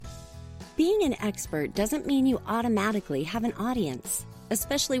Being an expert doesn't mean you automatically have an audience,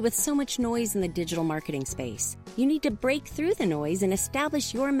 especially with so much noise in the digital marketing space. You need to break through the noise and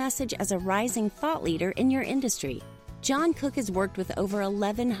establish your message as a rising thought leader in your industry. John Cook has worked with over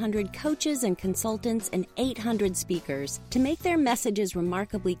 1,100 coaches and consultants and 800 speakers to make their messages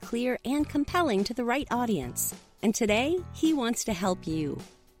remarkably clear and compelling to the right audience. And today, he wants to help you.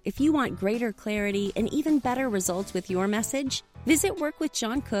 If you want greater clarity and even better results with your message, visit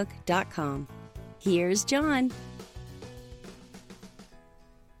workwithjohncook.com. Here's John.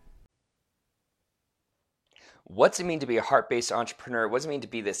 What's it mean to be a heart-based entrepreneur? What does it mean to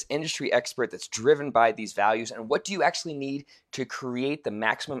be this industry expert that's driven by these values? And what do you actually need to create the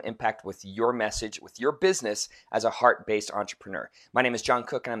maximum impact with your message, with your business as a heart-based entrepreneur? My name is John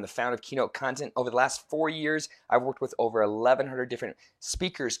Cook, and I'm the founder of Keynote Content. Over the last 4 years, I've worked with over 1,100 different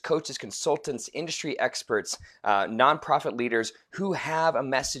speakers, coaches, consultants, industry experts, nonprofit leaders who have a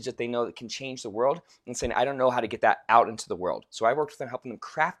message that they know that can change the world and saying, I don't know how to get that out into the world. So I worked with them, helping them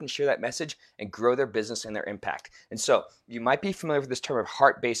craft and share that message and grow their business and their impact. And so you might be familiar with this term of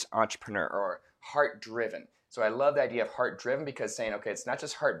heart-based entrepreneur or heart-driven. So I love the idea of heart-driven because saying, okay, it's not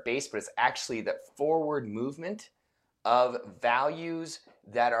just heart-based, but it's actually the forward movement of values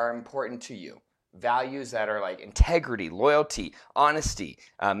that are important to you. Values that are like integrity, loyalty, honesty,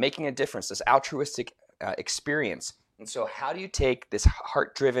 making a difference, this altruistic experience. And so how do you take this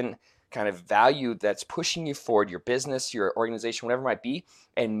heart-driven kind of value that's pushing you forward, your business, your organization, whatever it might be,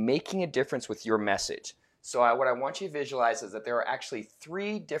 and making a difference with your message? So what I want you to visualize is that there are actually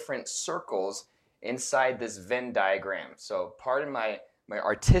 3 different circles inside this Venn diagram. So pardon my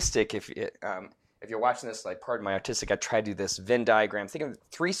artistic, if you're watching this, like pardon my artistic, I tried to do this Venn diagram. Think of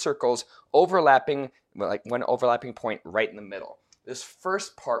 3 circles overlapping, like one overlapping point right in the middle. This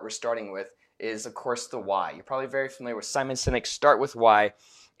first part we're starting with is, of course, the why. You're probably very familiar with Simon Sinek, start with why.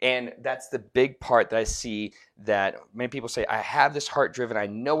 And that's the big part that I see that many people say, I have this heart driven, I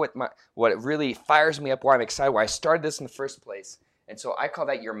know what really fires me up, why I'm excited, why I started this in the first place. And so I call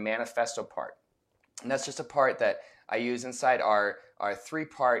that your manifesto part. And that's just a part that I use inside our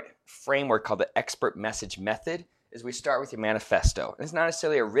 3-part framework called the Expert Message Method, is we start with your manifesto. And it's not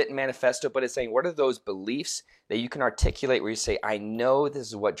necessarily a written manifesto, but it's saying, what are those beliefs that you can articulate where you say, I know this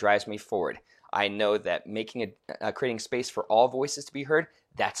is what drives me forward. I know that creating space for all voices to be heard,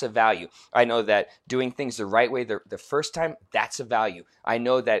 that's a value. I know that doing things the right way the first time, that's a value. I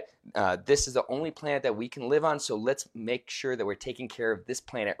know that this is the only planet that we can live on, so let's make sure that we're taking care of this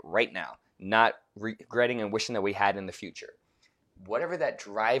planet right now, not regretting and wishing that we had in the future. Whatever that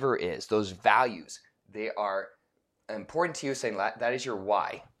driver is, those values, they are important to you, saying that is your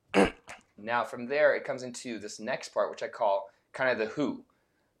why. Now from there, it comes into this next part, which I call kind of the who.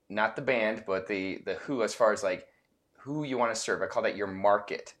 Not the band, but the who as far as like who you want to serve. I call that your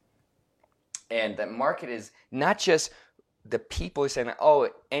market. And that market is not just the people who are saying, oh,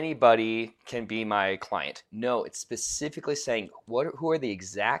 anybody can be my client. No, it's specifically saying who are the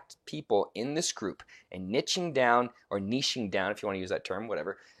exact people in this group and niching down or niching down, if you want to use that term,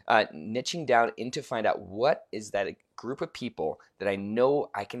 whatever, niching down into find out what is that group of people that I know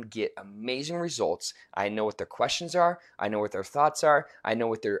I can get amazing results. I know what their questions are. I know what their thoughts are. I know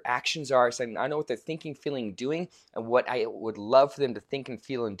what their actions are. So I know what they're thinking, feeling, doing, and what I would love for them to think and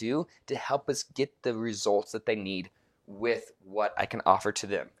feel and do to help us get the results that they need with what I can offer to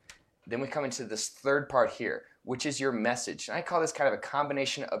them. Then we come into this third part here, which is your message. And I call this kind of a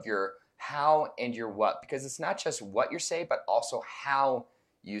combination of your how and your what, because it's not just what you're saying, but also how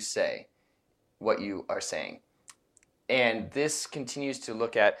you say what you are saying. And this continues to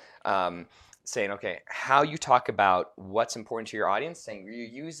look at saying, okay, how you talk about what's important to your audience, saying you're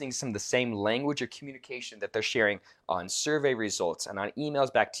using some of the same language or communication that they're sharing on survey results and on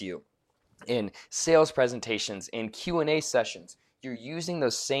emails back to you, in sales presentations, in Q&A sessions. You're using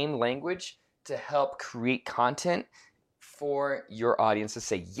those same language to help create content for your audience to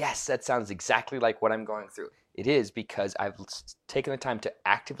say, yes, that sounds exactly like what I'm going through. It is because I've taken the time to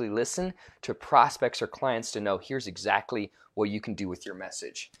actively listen to prospects or clients to know here's exactly what you can do with your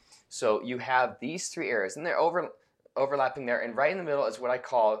message. So you have these 3 areas, and they're overlapping there. And right in the middle is what I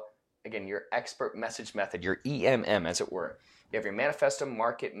call, again, your expert message method, your EMM, as it were. You have your manifesto,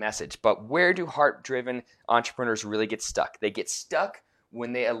 market, message. But where do heart-driven entrepreneurs really get stuck? They get stuck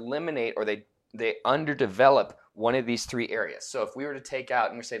when they eliminate or they underdevelop one of these 3 areas. So if we were to take out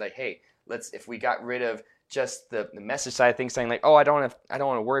and we say like, hey, if we got rid of just the message side of things, saying like, oh, I don't want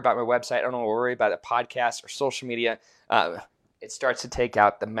to worry about my website, I don't want to worry about a podcast or social media. It starts to take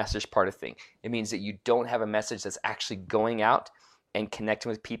out the message part of thing. It means that you don't have a message that's actually going out and connecting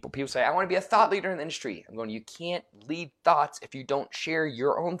with people. People say, I want to be a thought leader in the industry. I'm going, you can't lead thoughts if you don't share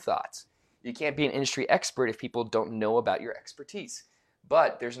your own thoughts. You can't be an industry expert if people don't know about your expertise.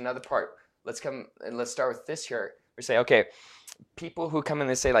 But there's another part. Let's start with this here. We say, okay, people who come in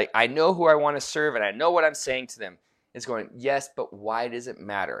and say, like, I know who I want to serve and I know what I'm saying to them. It's going, yes, but why does it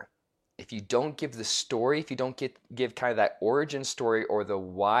matter? If you don't give the story, if you don't give kind of that origin story or the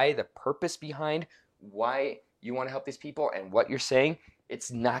why, the purpose behind why you want to help these people and what you're saying,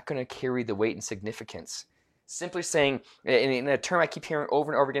 it's not going to carry the weight and significance. Simply saying, in a term I keep hearing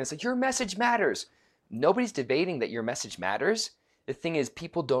over and over again, it's like, your message matters. Nobody's debating that your message matters. The thing is,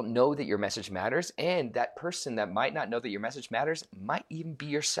 people don't know that your message matters, and that person that might not know that your message matters might even be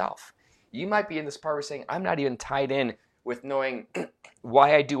yourself. You might be in this part where saying, I'm not even tied in with knowing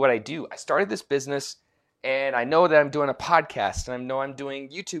why I do what I do. I started this business, and I know that I'm doing a podcast, and I know I'm doing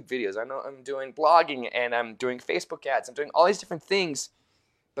YouTube videos, I know I'm doing blogging, and I'm doing Facebook ads, I'm doing all these different things,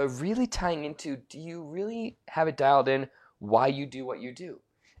 but really tying into, do you really have it dialed in why you do what you do?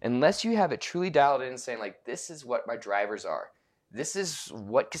 Unless you have it truly dialed in, saying, like, this is what my drivers are. This is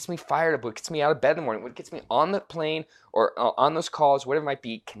what gets me fired up, what gets me out of bed in the morning, what gets me on the plane or on those calls, whatever it might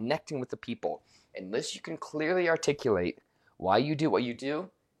be, connecting with the people. Unless you can clearly articulate why you do what you do,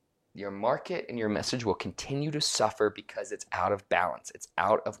 your market and your message will continue to suffer because it's out of balance. It's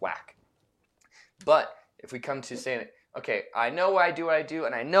out of whack. But if we come to saying, okay, I know why I do what I do,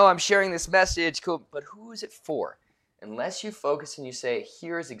 and I know I'm sharing this message, cool, but who is it for? Unless you focus and you say,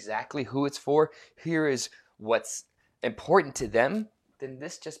 here is exactly who it's for, here is what's important to them, then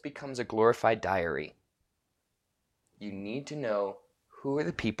this just becomes a glorified diary. You need to know who are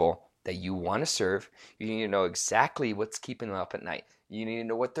the people that you want to serve. You need to know exactly what's keeping them up at night. You need to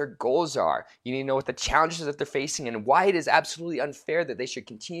know what their goals are. You need to know what the challenges that they're facing and why it is absolutely unfair that they should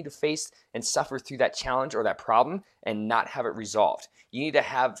continue to face and suffer through that challenge or that problem and not have it resolved. You need to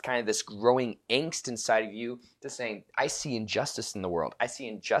have kind of this growing angst inside of you to saying, I see injustice in the world. I see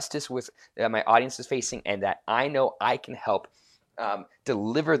injustice with that my audience is facing, and that I know I can help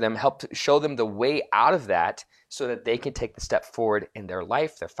deliver them, help to show them the way out of that so that they can take the step forward in their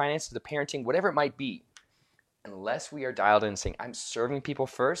life, their finances, their parenting, whatever it might be. Unless we are dialed in and saying, I'm serving people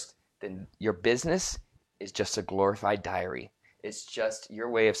first, then your business is just a glorified diary. It's just your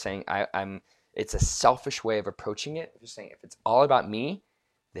way of saying, it's a selfish way of approaching it. Just saying, if it's all about me,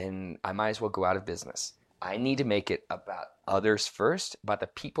 then I might as well go out of business. I need to make it about others first, about the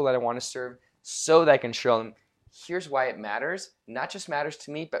people that I want to serve, so that I can show them, here's why it matters. Not just matters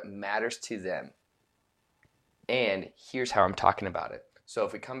to me, but matters to them. And here's how I'm talking about it. So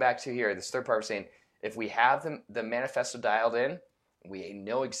if we come back to here, this third part, we're saying, if we have the manifesto dialed in, we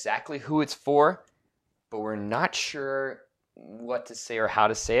know exactly who it's for, but we're not sure what to say or how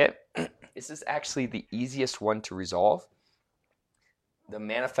to say it. This is actually the easiest one to resolve. The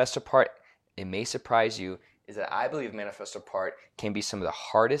manifesto part, it may surprise you, is that I believe the manifesto part can be some of the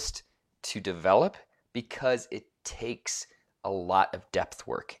hardest to develop because it takes a lot of depth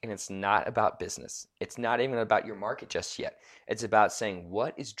work, and it's not about business. It's not even about your market just yet. It's about saying,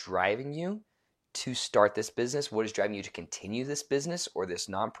 what is driving you to start this business? What is driving you to continue this business or this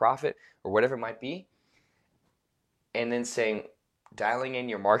nonprofit or whatever it might be? And then saying, dialing in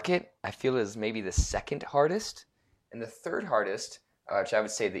your market, I feel is maybe the second hardest. And the third hardest, which I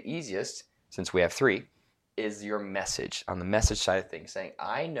would say the easiest, since we have three, is your message. On the message side of things, saying,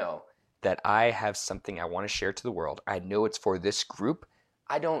 I know that I have something I want to share to the world. I know it's for this group.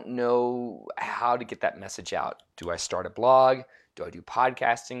 I don't know how to get that message out. Do I start a blog? Do I do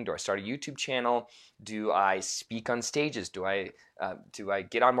podcasting? Do I start a YouTube channel? Do I speak on stages? Do I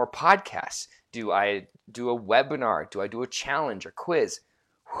get on more podcasts? Do I do a webinar? Do I do a challenge or quiz?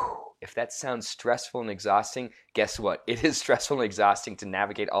 Whew. If that sounds stressful and exhausting, guess what? It is stressful and exhausting to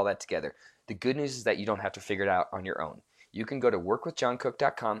navigate all that together. The good news is that you don't have to figure it out on your own. You can go to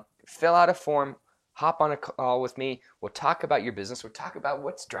workwithjohncook.com, fill out a form, hop on a call with me. We'll talk about your business. We'll talk about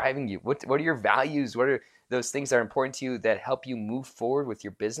what's driving you. What are your values? What are those things that are important to you that help you move forward with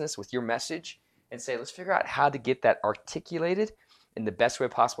your business, with your message? And say, let's figure out how to get that articulated in the best way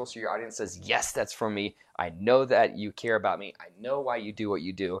possible so your audience says, yes, that's for me. I know that you care about me. I know why you do what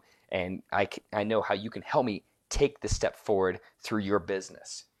you do. And I know how you can help me take the step forward through your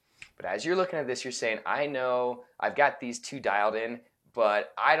business. But as you're looking at this, you're saying, I know I've got these two dialed in,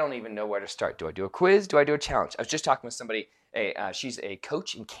 but I don't even know where to start. Do I do a quiz? Do I do a challenge? I was just talking with somebody, she's a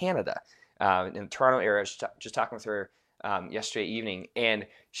coach in Canada, in the Toronto area. I was just talking with her yesterday evening, and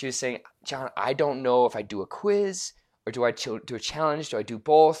she was saying, John, I don't know if I do a quiz or do I do a challenge? Do I do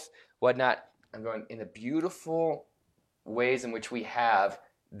both? Whatnot? I'm going, in the beautiful ways in which we have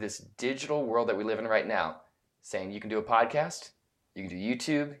this digital world that we live in right now, saying you can do a podcast, you can do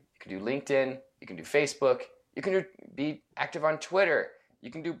YouTube, you can do LinkedIn, you can do Facebook, you can be active on Twitter, you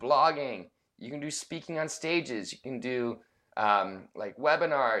can do blogging, You can do speaking on stages. You can do like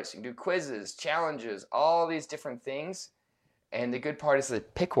webinars. You can do quizzes, challenges, all these different things. And the good part is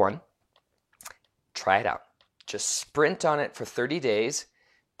that pick one, try it out. Just sprint on it for 30 days.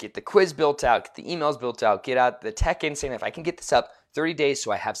 Get the quiz built out, get the emails built out, get out the tech in, saying if I can get this up 30 days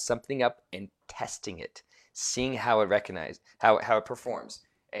so I have something up, and testing it, seeing how it performs,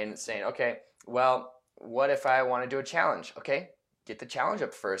 and saying, okay, well, what if I want to do a challenge? Okay, get the challenge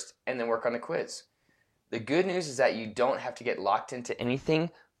up first and then work on the quiz. The good news is that you don't have to get locked into anything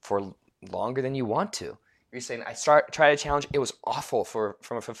for longer than you want to. You're saying, I tried a challenge, it was awful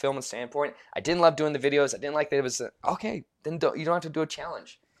from a fulfillment standpoint. I didn't love doing the videos. I didn't like that it was, okay, then you don't have to do a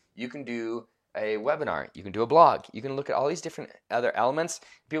challenge. You can do a webinar. You can do a blog. You can look at all these different other elements.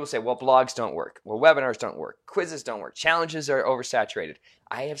 People say, well, blogs don't work. Well, webinars don't work. Quizzes don't work. Challenges are oversaturated.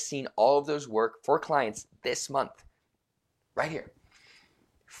 I have seen all of those work for clients this month, right here.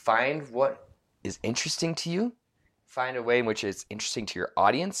 Find what is interesting to you. Find a way in which it's interesting to your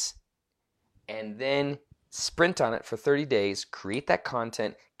audience, and then sprint on it for 30 days, create that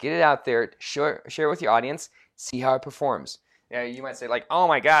content, get it out there, share it with your audience, see how it performs. Now, you might say, like, oh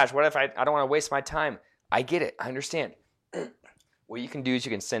my gosh, what if I don't want to waste my time? I get it. I understand. What you can do is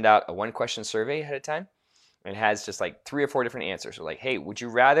you can send out a 1-question survey ahead of time, and it has just like 3 or 4 different answers. So like, hey, would you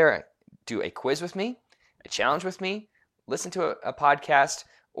rather do a quiz with me, a challenge with me, listen to a podcast,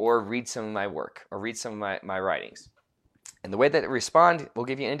 or read some of my work, or read some of my writings? And the way that they respond will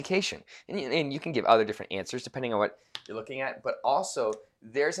give you an indication. And you can give other different answers depending on what you're looking at. But also,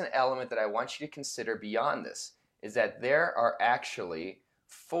 there's an element that I want you to consider beyond this, is that there are actually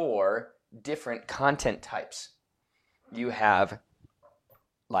 4 different content types. You have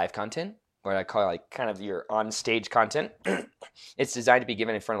live content, what I call like kind of your on-stage content. It's designed to be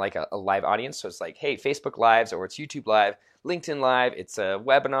given in front of like a live audience. So it's like, hey, Facebook Lives, or it's YouTube Live, LinkedIn Live, it's a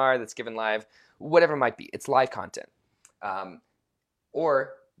webinar that's given live, whatever it might be. It's live content.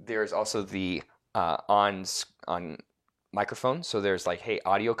 Or there's also the on microphone. So there's like, hey,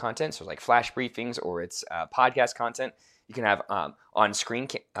 audio content. So like flash briefings, or it's podcast content. You can have on-screen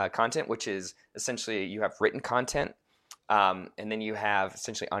content, which is essentially you have written content. And then you have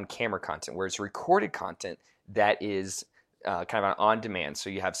essentially on-camera content, where it's recorded content that is kind of on-demand. So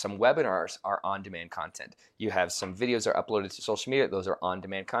you have some webinars are on-demand content. You have some videos that are uploaded to social media. Those are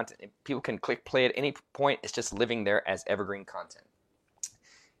on-demand content. And people can click play at any point. It's just living there as evergreen content.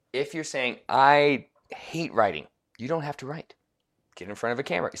 If you're saying, I hate writing, you don't have to write. Get in front of a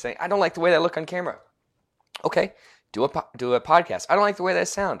camera. You're saying, I don't like the way that I look on camera. Okay, do a podcast. I don't like the way that I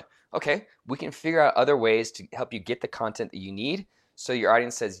sound. Okay, we can figure out other ways to help you get the content that you need, so your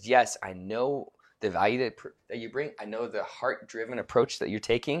audience says, yes, I know the value that you bring. I know the heart-driven approach that you're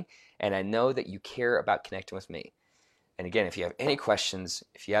taking, and I know that you care about connecting with me. And again, if you have any questions,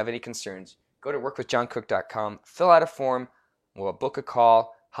 if you have any concerns, go to workwithjohncook.com, fill out a form, we'll book a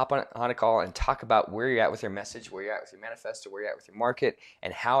call, hop on a call, and talk about where you're at with your message, where you're at with your manifesto, where you're at with your market,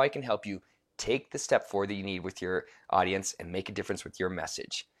 and how I can help you take the step forward that you need with your audience and make a difference with your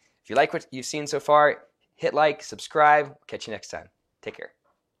message. If you like what you've seen so far, hit like, subscribe. Catch you next time. Take care.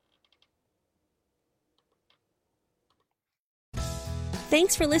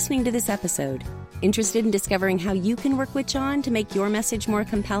 Thanks for listening to this episode. Interested in discovering how you can work with John to make your message more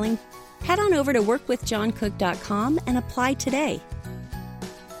compelling? Head on over to workwithjohncook.com and apply today.